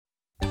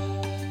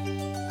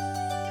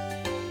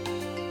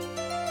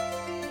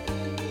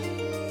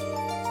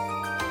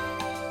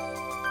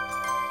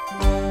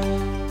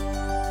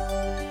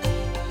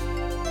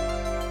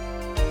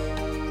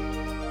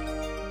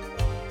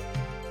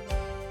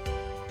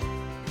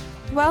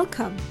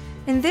Welcome!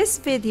 In this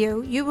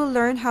video, you will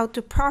learn how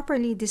to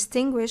properly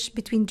distinguish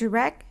between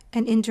direct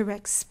and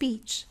indirect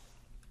speech.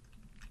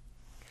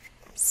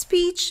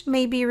 Speech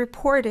may be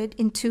reported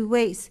in two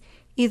ways,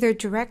 either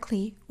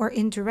directly or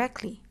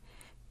indirectly.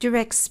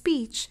 Direct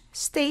speech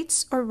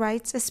states or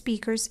writes a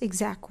speaker's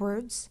exact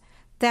words,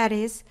 that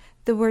is,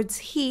 the words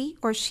he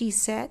or she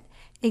said,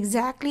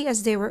 exactly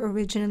as they were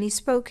originally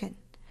spoken.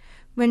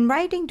 When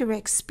writing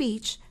direct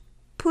speech,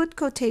 put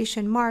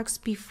quotation marks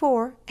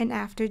before and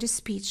after the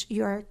speech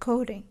you are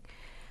quoting,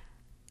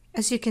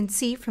 as you can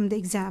see from the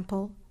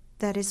example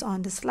that is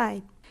on the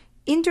slide.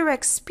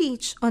 Indirect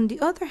speech, on the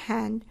other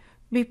hand,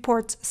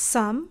 reports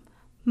some,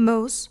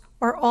 most,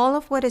 or all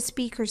of what a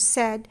speaker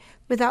said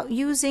without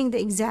using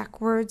the exact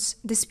words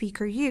the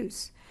speaker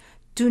used.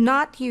 Do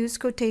not use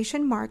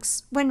quotation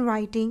marks when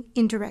writing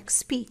indirect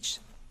speech.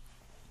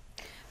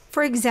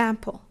 For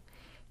example,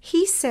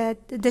 he said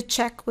the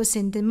check was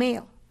in the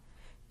mail.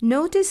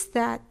 Notice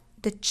that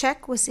the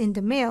check was in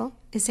the mail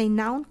is a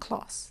noun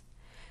clause.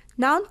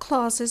 Noun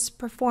clauses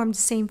perform the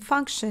same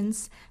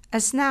functions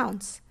as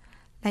nouns.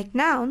 Like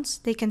nouns,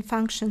 they can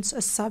function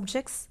as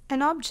subjects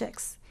and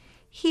objects.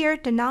 Here,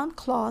 the noun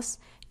clause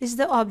is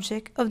the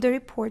object of the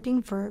reporting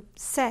verb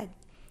said.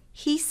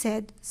 He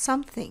said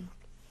something.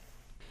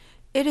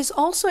 It is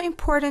also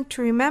important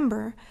to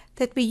remember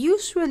that we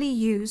usually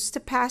use the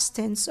past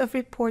tense of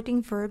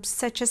reporting verbs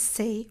such as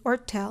say or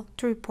tell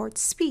to report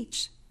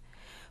speech.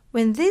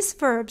 When these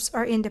verbs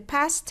are in the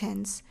past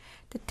tense,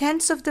 the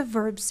tense of the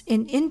verbs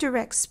in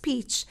indirect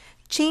speech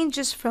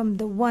changes from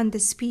the one the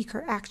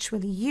speaker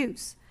actually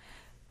used.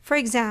 For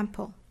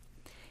example,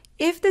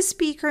 if the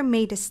speaker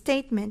made a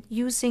statement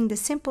using the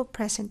simple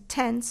present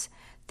tense,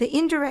 the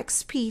indirect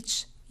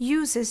speech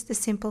uses the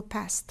simple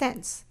past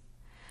tense.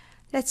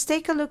 Let's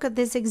take a look at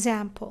this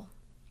example.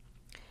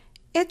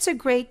 It's a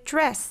great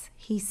dress,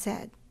 he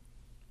said.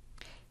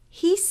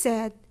 He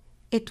said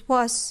it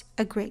was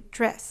a great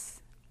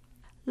dress.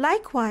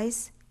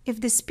 Likewise, if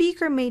the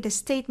speaker made a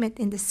statement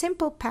in the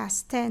simple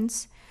past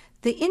tense,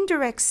 the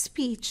indirect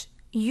speech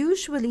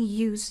usually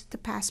used the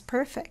past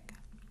perfect.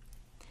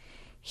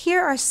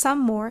 Here are some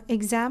more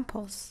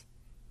examples.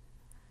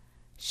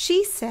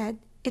 She said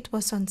it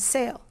was on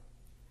sale.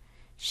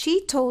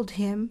 She told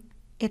him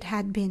it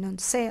had been on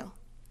sale.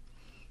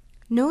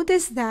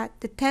 Notice that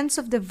the tense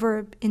of the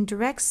verb in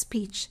direct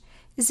speech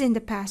is in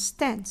the past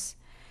tense,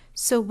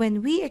 so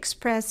when we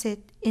express it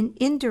in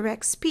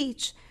indirect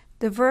speech,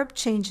 the verb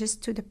changes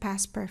to the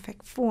past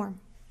perfect form.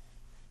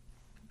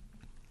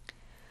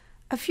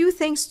 A few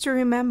things to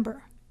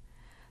remember.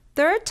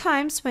 There are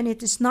times when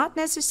it is not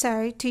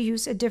necessary to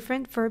use a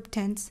different verb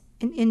tense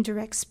in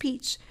indirect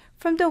speech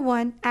from the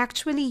one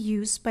actually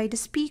used by the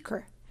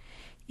speaker.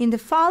 In the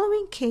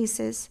following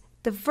cases,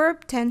 the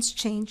verb tense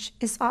change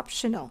is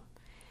optional.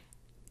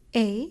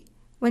 A.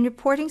 When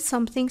reporting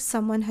something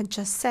someone had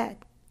just said.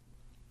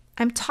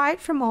 I'm tired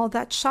from all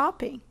that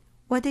shopping.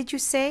 What did you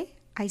say?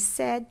 I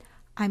said,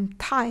 I'm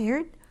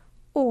tired,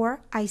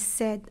 or I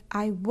said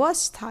I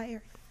was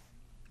tired.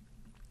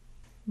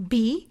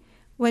 B.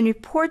 When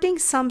reporting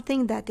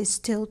something that is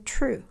still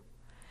true.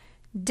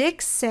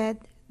 Dick said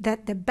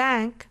that the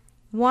bank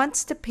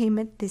wants the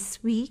payment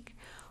this week,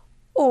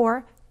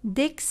 or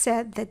Dick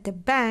said that the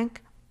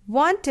bank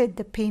wanted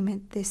the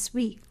payment this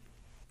week.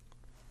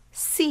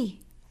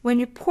 C. When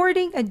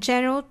reporting a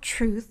general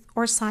truth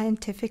or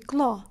scientific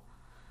law.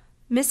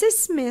 Mrs.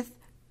 Smith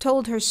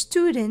told her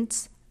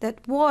students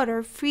that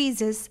water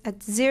freezes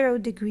at 0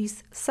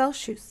 degrees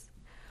Celsius.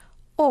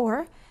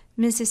 Or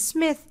Mrs.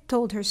 Smith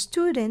told her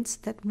students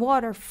that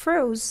water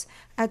froze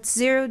at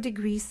 0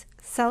 degrees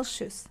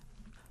Celsius.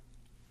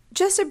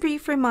 Just a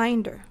brief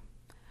reminder.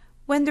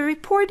 When the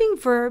reporting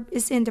verb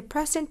is in the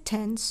present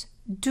tense,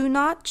 do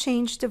not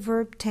change the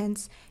verb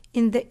tense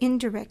in the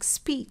indirect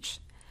speech.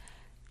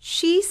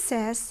 She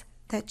says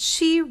that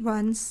she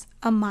runs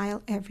a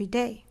mile every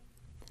day.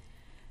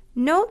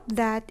 Note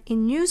that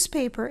in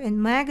newspaper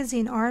and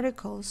magazine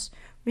articles,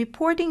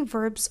 reporting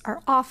verbs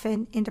are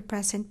often in the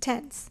present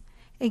tense.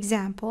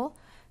 Example,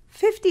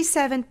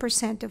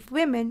 57% of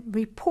women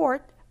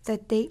report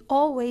that they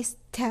always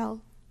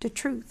tell the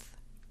truth.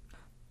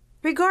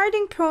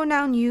 Regarding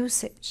pronoun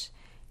usage,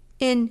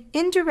 in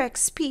indirect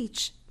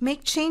speech,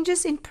 make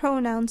changes in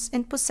pronouns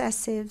and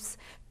possessives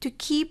to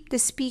keep the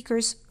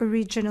speaker's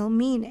original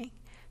meaning.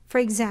 For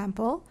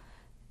example,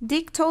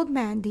 Dick told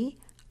Mandy,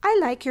 I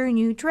like your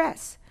new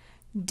dress.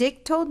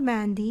 Dick told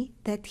Mandy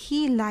that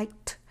he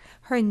liked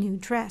her new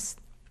dress.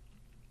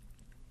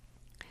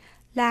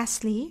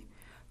 Lastly,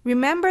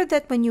 remember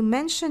that when you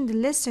mention the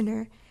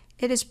listener,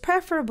 it is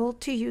preferable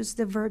to use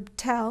the verb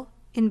tell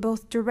in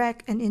both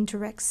direct and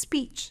indirect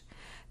speech.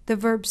 The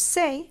verb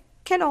say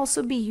can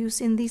also be used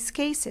in these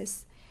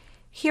cases.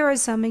 Here are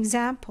some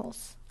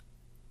examples.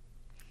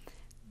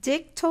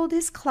 Dick told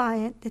his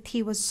client that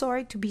he was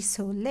sorry to be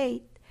so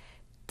late.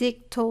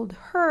 Dick told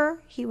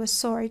her he was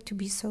sorry to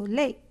be so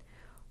late.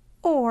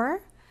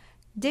 Or,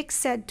 Dick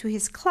said to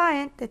his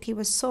client that he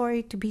was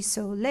sorry to be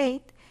so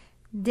late.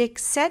 Dick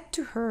said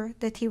to her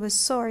that he was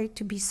sorry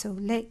to be so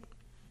late.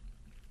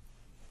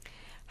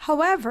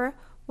 However,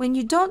 when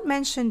you don't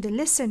mention the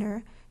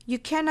listener, you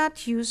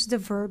cannot use the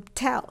verb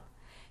tell.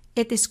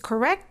 It is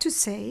correct to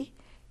say,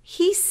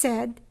 he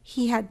said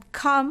he had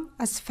come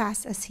as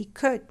fast as he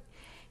could.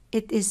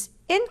 It is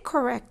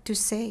incorrect to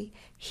say,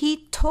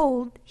 he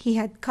told he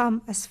had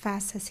come as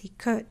fast as he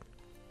could.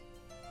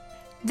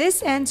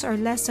 This ends our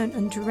lesson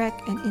on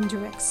direct and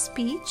indirect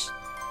speech.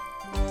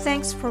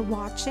 Thanks for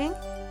watching.